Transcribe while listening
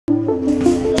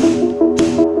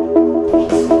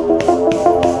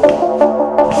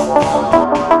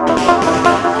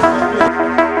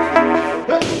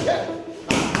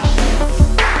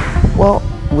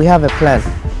we have a plan.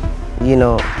 You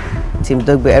know, Team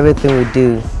Dogboe, everything we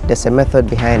do, there's a method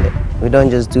behind it. We don't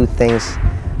just do things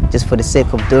just for the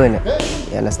sake of doing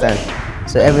it. You understand?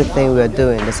 So everything we are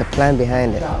doing, there's a plan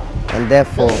behind it. And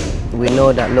therefore, we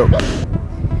know that, look,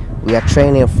 we are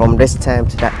training from this time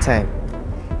to that time.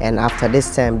 And after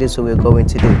this time, this is what we're going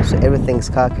to do. So everything's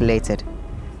calculated.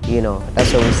 You know,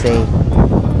 that's what we say,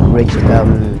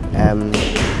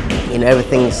 you know,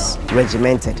 everything's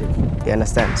regimented. You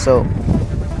understand? So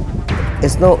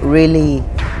it's not really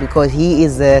because he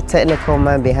is the technical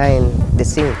man behind the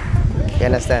scene. You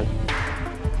understand?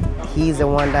 He's the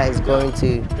one that is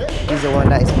he's the one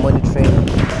that is monitoring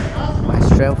my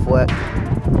strength work,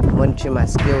 monitoring my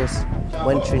skills,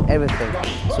 monitoring everything.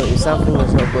 So if something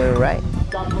is not going right,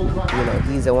 you know,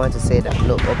 he's the one to say that,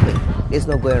 look, okay, it's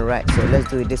not going right, so let's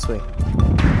do it this way.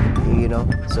 You know,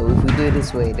 so if we do it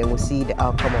this way, then we'll see the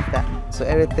outcome of that. So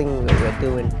everything that we're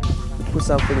doing, we put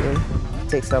something in,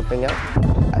 take something out.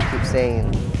 I keep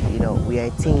saying, you know, we are a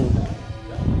team,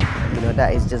 you know,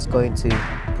 that is just going to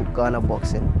put Ghana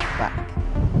boxing back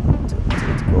to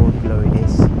its old glory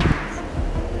days.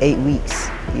 8 weeks,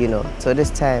 you know, so this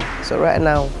time, so right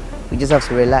now, we just have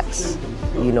to relax,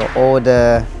 you know,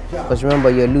 because remember,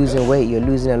 you're losing weight, you're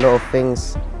losing a lot of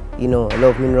things, you know, a lot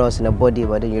of minerals in the body,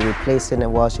 but then you're replacing it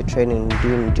whilst you're training,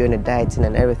 doing the dieting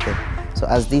and everything. So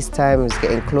as this time is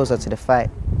getting closer to the fight,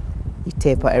 you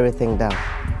taper everything down.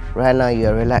 Right now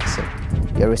you're relaxing,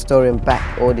 you're restoring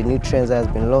back all the nutrients that has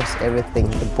been lost, everything,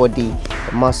 the body,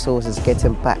 the muscles is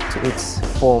getting back to its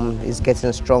form, is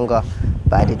getting stronger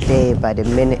by the day, by the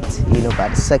minute, you know, by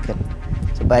the second.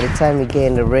 So by the time you get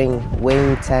in the ring,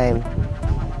 weighing time,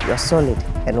 you're solid.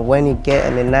 And when you get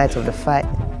in the night of the fight,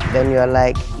 then you're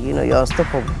like, you know, you're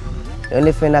unstoppable. The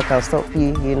only thing that can stop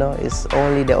you, you know, is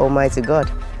only the Almighty God.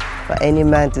 For any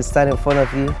man to stand in front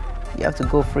of you, you have to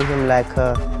go through him like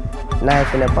a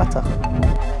knife in a butter.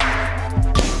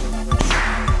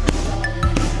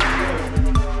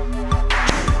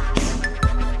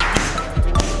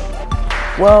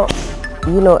 Well,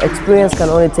 you know, experience can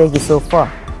only take you so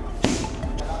far.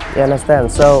 You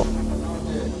understand? So,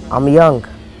 I'm young,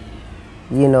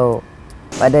 you know,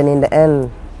 but then in the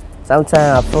end,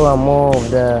 sometimes I feel I'm more of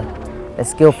the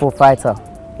skillful fighter,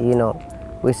 you know.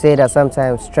 We say that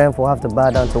sometimes strength will have to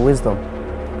bow down to wisdom.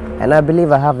 And I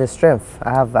believe I have the strength.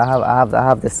 I have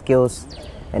the skills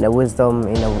and the wisdom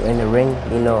in the ring.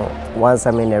 You know, once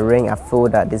I'm in the ring, I feel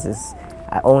that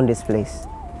I own this place.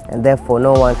 And therefore,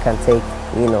 no one can take,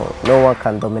 you know, no one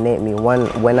can dominate me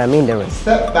when I'm in the ring.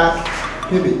 Step back,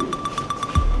 pivot.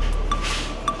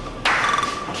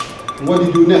 And what do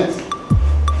you do next?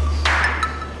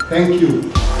 Thank you.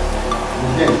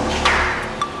 Again.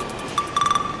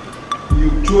 You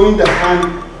join the hand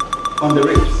on the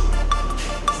ribs.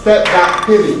 Step back,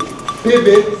 pivot.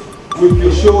 Pivot with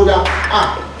your shoulder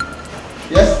up.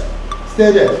 Yes?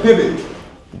 Stay there, pivot.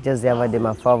 Just the other day,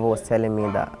 my father was telling me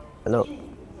that, look,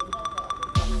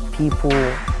 people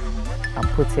are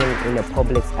putting in the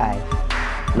public's eye,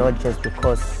 not just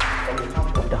because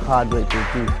of the hard work they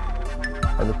do,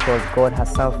 but because God has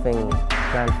something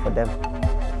planned for them.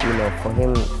 You know,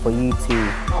 for you to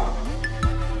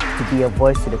be a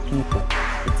voice to the people,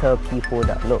 to tell people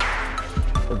that, look,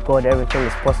 with God everything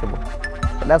is possible.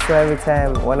 But that's why every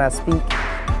time when I speak,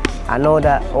 I know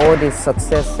that all this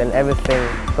success and everything,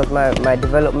 because my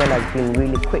development has been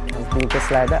really quick, has been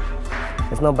just like that.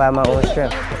 It's not by my own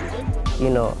strength. You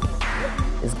know,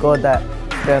 it's God that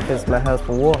strengthens my hands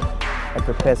for war and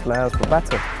prepares my hands for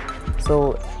battle.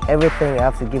 So everything I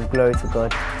have to give glory to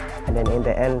God, and then in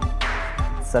the end,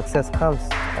 success comes,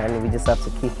 and we just have to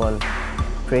keep on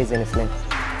praising His name.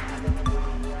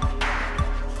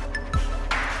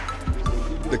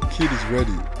 The kid is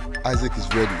ready. Isaac is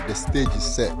ready. The stage is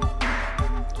set.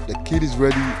 The kid is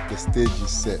ready. The stage is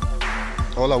set.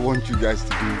 All I want you guys to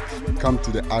do, come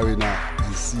to the arena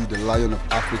and see the Lion of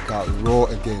Africa roar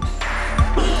again.